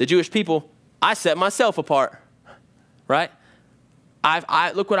 The Jewish people, I set myself apart, right?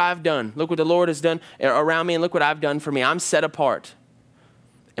 Look what I've done. Look what the Lord has done around me, and look what I've done for me. I'm set apart.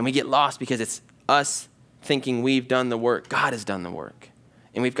 And we get lost because it's us thinking we've done the work. God has done the work.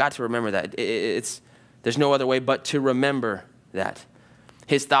 And we've got to remember that. There's no other way but to remember that.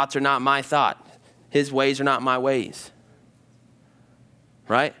 His thoughts are not my thought. His ways are not my ways.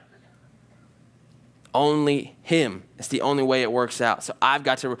 Right? Only him. It's the only way it works out. So I've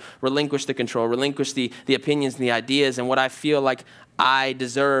got to relinquish the control, relinquish the opinions and the ideas and what I feel like I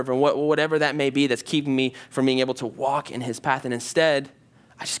deserve or whatever that may be that's keeping me from being able to walk in his path. And instead,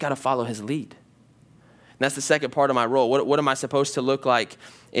 I just got to follow his lead. And that's the second part of my role. What am I supposed to look like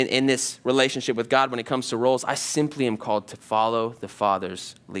in this relationship with God when it comes to roles? I simply am called to follow the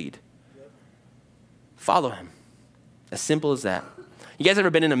Father's lead. Follow him. As simple as that. You guys ever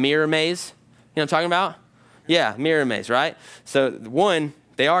been in a mirror maze? You know what I'm talking about? Yeah, mirror maze, right? So one,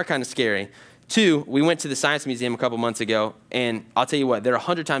 they are kind of scary. Two, we went to the Science Museum a couple months ago, and I'll tell you what, they're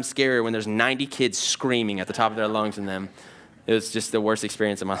 100 times scarier when there's 90 kids screaming at the top of their lungs in them. It was just the worst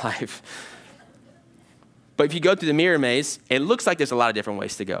experience of my life. But if you go through the mirror maze, it looks like there's a lot of different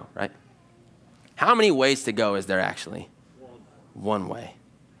ways to go, right? How many ways to go is there actually? One way.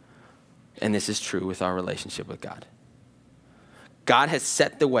 And this is true with our relationship with God. God has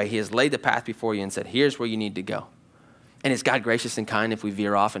set the way. He has laid the path before you and said, here's where you need to go. And is God gracious and kind if we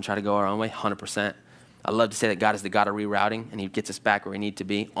veer off and try to go our own way? 100%. I love to say that God is the God of rerouting, and he gets us back where we need to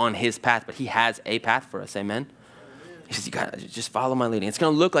be on his path, but he has a path for us. Amen? He says, you got to just follow my leading. It's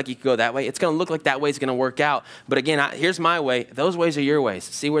going to look like you can go that way. It's going to look like that way is going to work out. But again, here's my way. Those ways are your ways.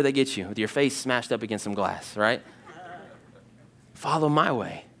 See where they get you with your face smashed up against some glass, right? Follow my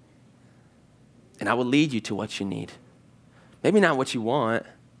way. And I will lead you to what you need. Maybe not what you want,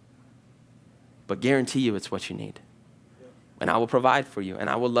 but guarantee you it's what you need. And I will provide for you, and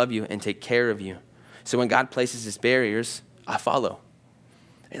I will love you and take care of you. So when God places his barriers, I follow.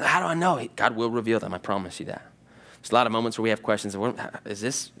 And how do I know? God will reveal them. I promise you that. There's a lot of moments where we have questions. Is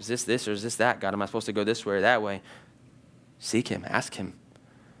this, or is this that? God, am I supposed to go this way or that way? Seek him. Ask him.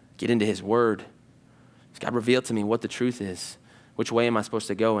 Get into his word. God revealed to me what the truth is. Which way am I supposed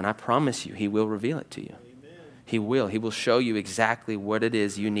to go? And I promise you, he will reveal it to you. He will. He will show you exactly what it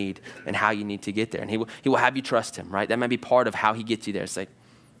is you need and how you need to get there. And he will have you trust him, right? That might be part of how he gets you there. It's like,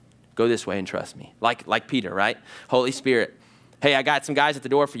 go this way and trust me. Like Peter, right? Holy Spirit, hey, I got some guys at the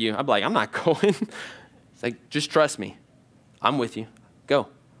door for you. I'm like, I'm not going. It's like, just trust me. I'm with you. Go.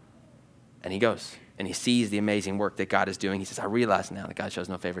 And he goes. And he sees the amazing work that God is doing. He says, I realize now that God shows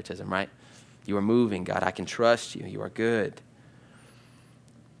no favoritism, right? You are moving, God. I can trust you. You are good.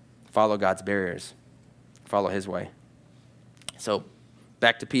 Follow God's barriers. Follow his way. So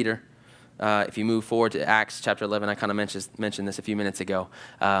back to Peter. If you move forward to Acts chapter 11, I kind of mentioned this a few minutes ago.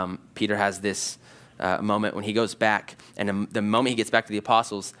 Peter has this moment when he goes back, and the moment he gets back to the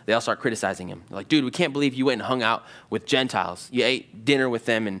apostles, they all start criticizing him. They're like, dude, we can't believe you went and hung out with Gentiles. You ate dinner with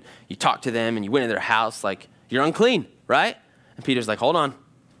them, and you talked to them, and you went to their house. Like, you're unclean, right? And Peter's like, hold on.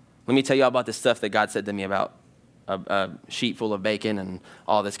 Let me tell you all about this stuff that God said to me about a sheet full of bacon and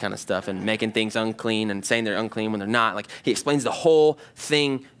all this kind of stuff and making things unclean and saying they're unclean when they're not. Like, he explains the whole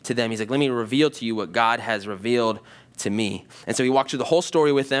thing to them. He's like, let me reveal to you what God has revealed to me. And so he walked through the whole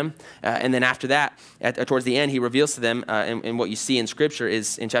story with them. And then after that, towards the end, he reveals to them, and what you see in Scripture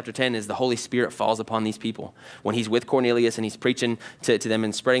is, in chapter 10, is the Holy Spirit falls upon these people. When he's with Cornelius and he's preaching to them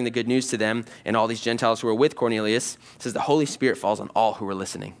and spreading the good news to them and all these Gentiles who are with Cornelius, it says the Holy Spirit falls on all who are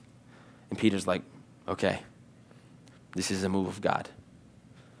listening. And Peter's like, okay, this is a move of God.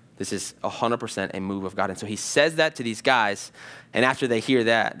 This is 100% a move of God. And so he says that to these guys, and after they hear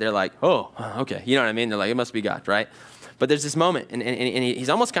that, they're like, oh, okay. You know what I mean? They're like, it must be God, right? But there's this moment, and he's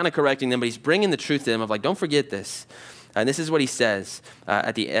almost kind of correcting them, but he's bringing the truth to them of like, don't forget this. And this is what he says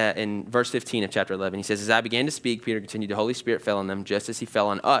in verse 15 of chapter 11. He says, as I began to speak, Peter continued, the Holy Spirit fell on them just as he fell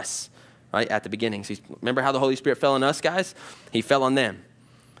on us, right, at the beginning. So remember how the Holy Spirit fell on us, guys? He fell on them.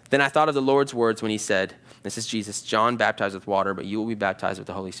 Then I thought of the Lord's words when he said, this is Jesus, John baptized with water, but you will be baptized with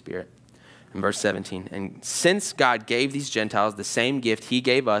the Holy Spirit. In verse 17, and since God gave these Gentiles the same gift he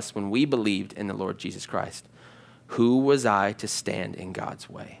gave us when we believed in the Lord Jesus Christ, who was I to stand in God's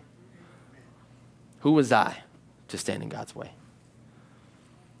way? Who was I to stand in God's way?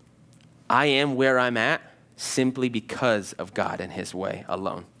 I am where I'm at simply because of God and his way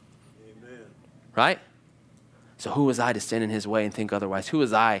alone. Amen. Right? So who was I to stand in his way and think otherwise? Who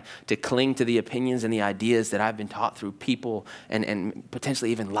was I to cling to the opinions and the ideas that I've been taught through people and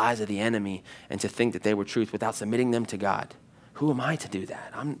potentially even lies of the enemy and to think that they were truth without submitting them to God? Who am I to do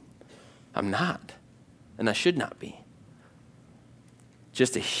that? I'm not, and I should not be.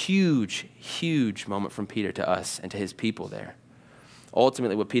 Just a huge, huge moment from Peter to us and to his people there.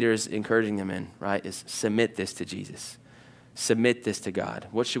 Ultimately, what Peter is encouraging them in, right, is submit this to Jesus. Submit this to God.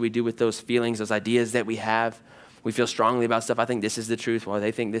 What should we do with those feelings, those ideas that we have? We feel strongly about stuff. I think this is the truth. While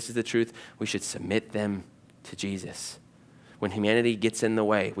they think this is the truth, we should submit them to Jesus. When humanity gets in the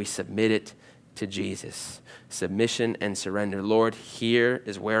way, we submit it to Jesus. Submission and surrender. Lord, here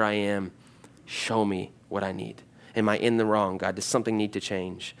is where I am. Show me what I need. Am I in the wrong, God? Does something need to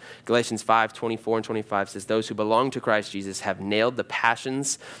change? Galatians 5:24 and 25 says, those who belong to Christ Jesus have nailed the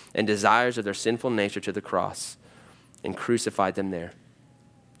passions and desires of their sinful nature to the cross and crucified them there.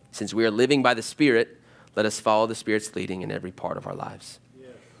 Since we are living by the Spirit, let us follow the Spirit's leading in every part of our lives. Yes.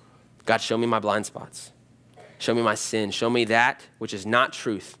 God, show me my blind spots. Show me my sin. Show me that which is not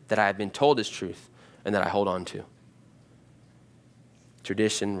truth, that I have been told is truth, and that I hold on to.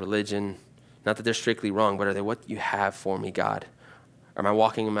 Tradition, religion, not that they're strictly wrong, but are they what you have for me, God? Or am I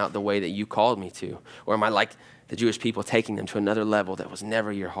walking them out the way that you called me to? Or am I like the Jewish people, taking them to another level that was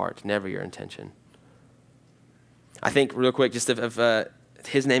never your heart, never your intention? I think real quick, just of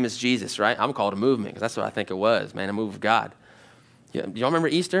his name is Jesus, right? I'm called a movement because that's what I think it was, man, a move of God. Yeah, y'all remember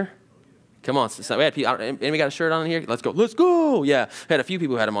Easter? Come on. So we had people, anybody got a shirt on here? Let's go. Let's go. Yeah. We had a few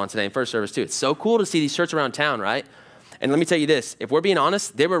people who had them on today in first service too. It's so cool to see these shirts around town, right? And let me tell you this. If we're being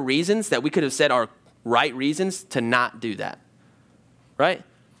honest, there were reasons that we could have said are right reasons to not do that, right?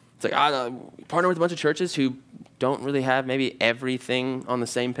 It's like, I partner with a bunch of churches who don't really have maybe everything on the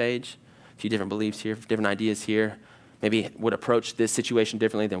same page. A few different beliefs here, different ideas here. Maybe would approach this situation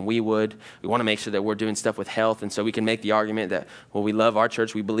differently than we would. We want to make sure that we're doing stuff with health, and so we can make the argument that, well, we love our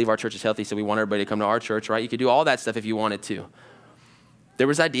church, we believe our church is healthy, so we want everybody to come to our church, right? You could do all that stuff if you wanted to. There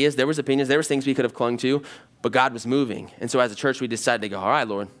was ideas, there was opinions, there was things we could have clung to, but God was moving. And so as a church, we decided to go, all right,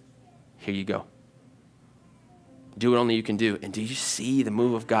 Lord, here you go. Do what only you can do. And do you see the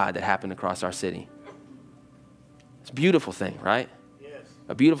move of God that happened across our city? It's a beautiful thing, right?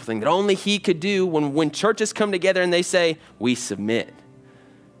 A beautiful thing that only he could do when churches come together and they say, we submit,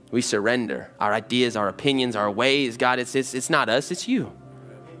 we surrender our ideas, our opinions, our ways. God, it's not us, it's you.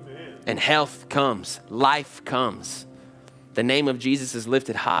 Amen. And health comes, life comes. The name of Jesus is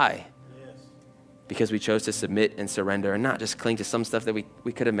lifted high because we chose to submit and surrender and not just cling to some stuff that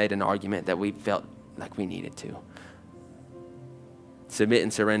we could have made an argument that we felt like we needed to. Submit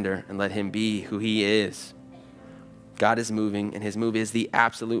and surrender and let him be who he is. God is moving, and his move is the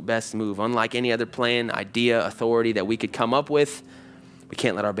absolute best move. Unlike any other plan, idea, authority that we could come up with, we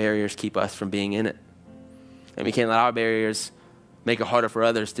can't let our barriers keep us from being in it. And we can't let our barriers make it harder for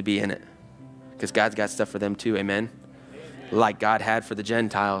others to be in it, because God's got stuff for them too, amen? Like God had for the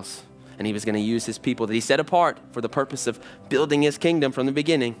Gentiles, and he was going to use his people that he set apart for the purpose of building his kingdom from the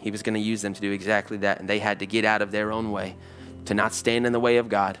beginning. He was going to use them to do exactly that, and they had to get out of their own way, to not stand in the way of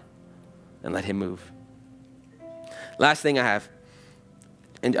God and let him move. Last thing I have,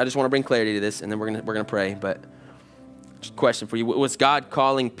 and I just want to bring clarity to this, and then we're gonna pray, but just a question for you. Was God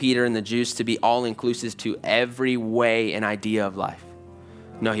calling Peter and the Jews to be all-inclusive to every way and idea of life?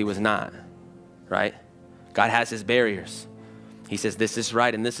 No, he was not, right? God has his barriers. He says this is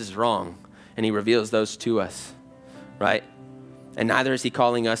right and this is wrong, and he reveals those to us, right? And neither is he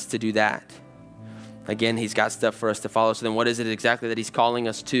calling us to do that. Again, he's got stuff for us to follow. So then what is it exactly that he's calling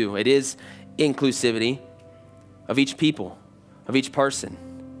us to? It is inclusivity of each people, of each person,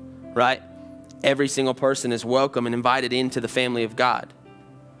 right? Every single person is welcome and invited into the family of God.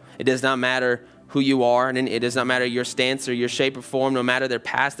 It does not matter who you are, and it does not matter your stance or your shape or form, no matter their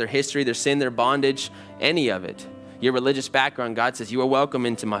past, their history, their sin, their bondage, any of it. Your religious background, God says, you are welcome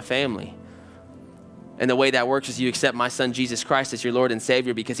into my family. And the way that works is you accept my son, Jesus Christ, as your Lord and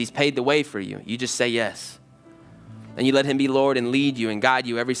Savior because he's paid the way for you. You just say yes. And you let him be Lord and lead you and guide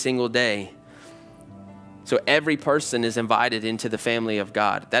you every single day. So every person is invited into the family of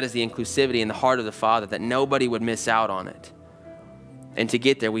God. That is the inclusivity in the heart of the Father, that nobody would miss out on it. And to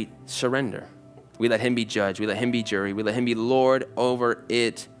get there, we surrender. We let him be judge. We let him be jury. We let him be Lord over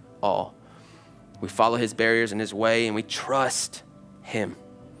it all. We follow his barriers and his way, and we trust him.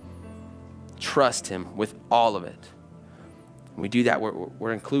 Trust him with all of it. When we do that,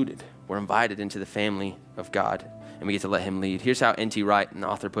 we're included. We're invited into the family of God, and we get to let him lead. Here's how N.T. Wright, an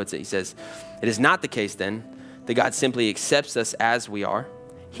author, puts it. He says, it is not the case then that God simply accepts us as we are.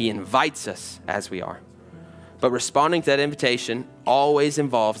 He invites us as we are. But responding to that invitation always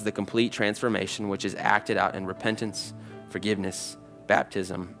involves the complete transformation, which is acted out in repentance, forgiveness,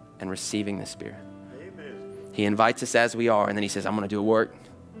 baptism, and receiving the Spirit. Amen. He invites us as we are, and then he says, I'm going to do a work.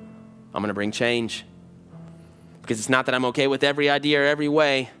 I'm going to bring change. Because it's not that I'm okay with every idea or every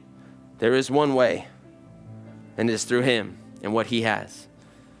way. There is one way, and it is through him and what he has.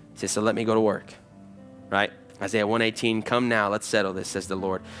 He says, so let me go to work, right? Isaiah 1:18, come now, let's settle this, says the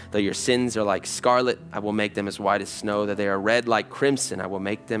Lord. Though your sins are like scarlet, I will make them as white as snow. Though they are red like crimson, I will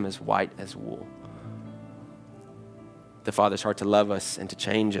make them as white as wool. The Father's heart to love us and to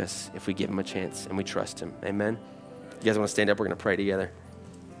change us if we give him a chance and we trust him. Amen? You guys want to stand up? We're going to pray together.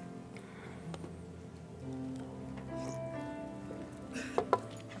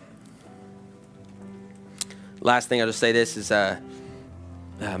 Last thing I'll just say this is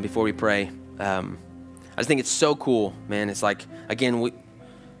before we pray. I just think it's so cool, man. It's like, again,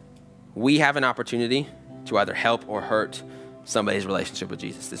 we have an opportunity to either help or hurt somebody's relationship with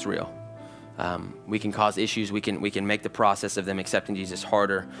Jesus. It's real. We can cause issues. We can make the process of them accepting Jesus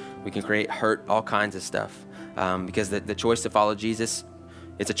harder. We can create hurt, all kinds of stuff. Because the choice to follow Jesus,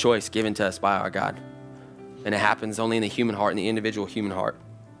 it's a choice given to us by our God. And it happens only in the human heart, in the individual human heart.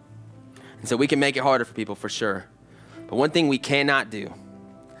 And so we can make it harder for people for sure. But one thing we cannot do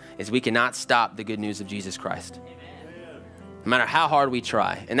is we cannot stop the good news of Jesus Christ. Amen. No matter how hard we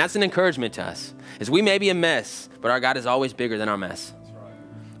try. And that's an encouragement to us. Is we may be a mess, but our God is always bigger than our mess. That's right.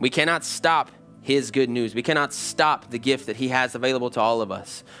 We cannot stop his good news. We cannot stop the gift that he has available to all of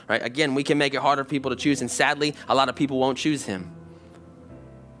us. Right? Again, we can make it harder for people to choose, and sadly, a lot of people won't choose him.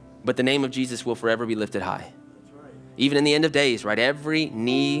 But the name of Jesus will forever be lifted high. That's right. Even in the end of days, right? Every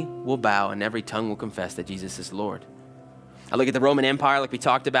knee will bow and every tongue will confess that Jesus is Lord. I look at the Roman Empire like we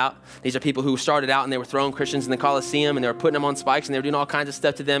talked about. These are people who started out and they were throwing Christians in the Colosseum and they were putting them on spikes and they were doing all kinds of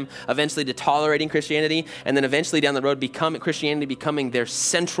stuff to them, eventually to tolerating Christianity, and then eventually down the road Christianity becoming their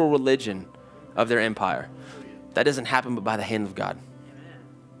central religion of their empire. That doesn't happen but by the hand of God.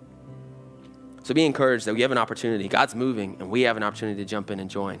 So be encouraged that we have an opportunity. God's moving and we have an opportunity to jump in and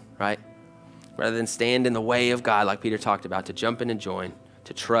join, right? Rather than stand in the way of God like Peter talked about, to jump in and join,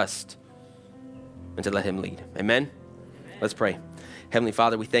 to trust, and to let him lead. Amen? Let's pray. Heavenly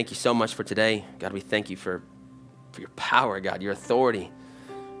Father, we thank you so much for today. God, we thank you for your power, God, your authority.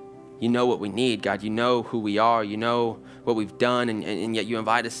 You know what we need, God. You know who we are. You know what we've done, and yet you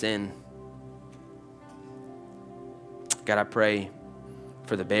invite us in. God, I pray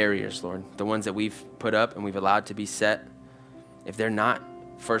for the barriers, Lord, the ones that we've put up and we've allowed to be set. If they're not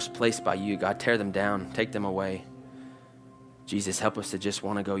first placed by you, God, tear them down, take them away. Jesus, help us to just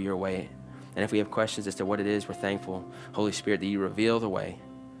want to go your way. And if we have questions as to what it is, we're thankful, Holy Spirit, that you reveal the way.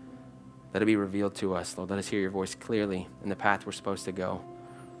 Let it be revealed to us, Lord. Let us hear your voice clearly in the path we're supposed to go.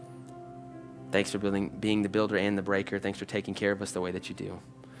 Thanks for being the builder and the breaker. Thanks for taking care of us the way that you do.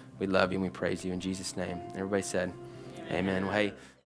 We love you and we praise you in Jesus' name. Everybody said, amen. Well, hey.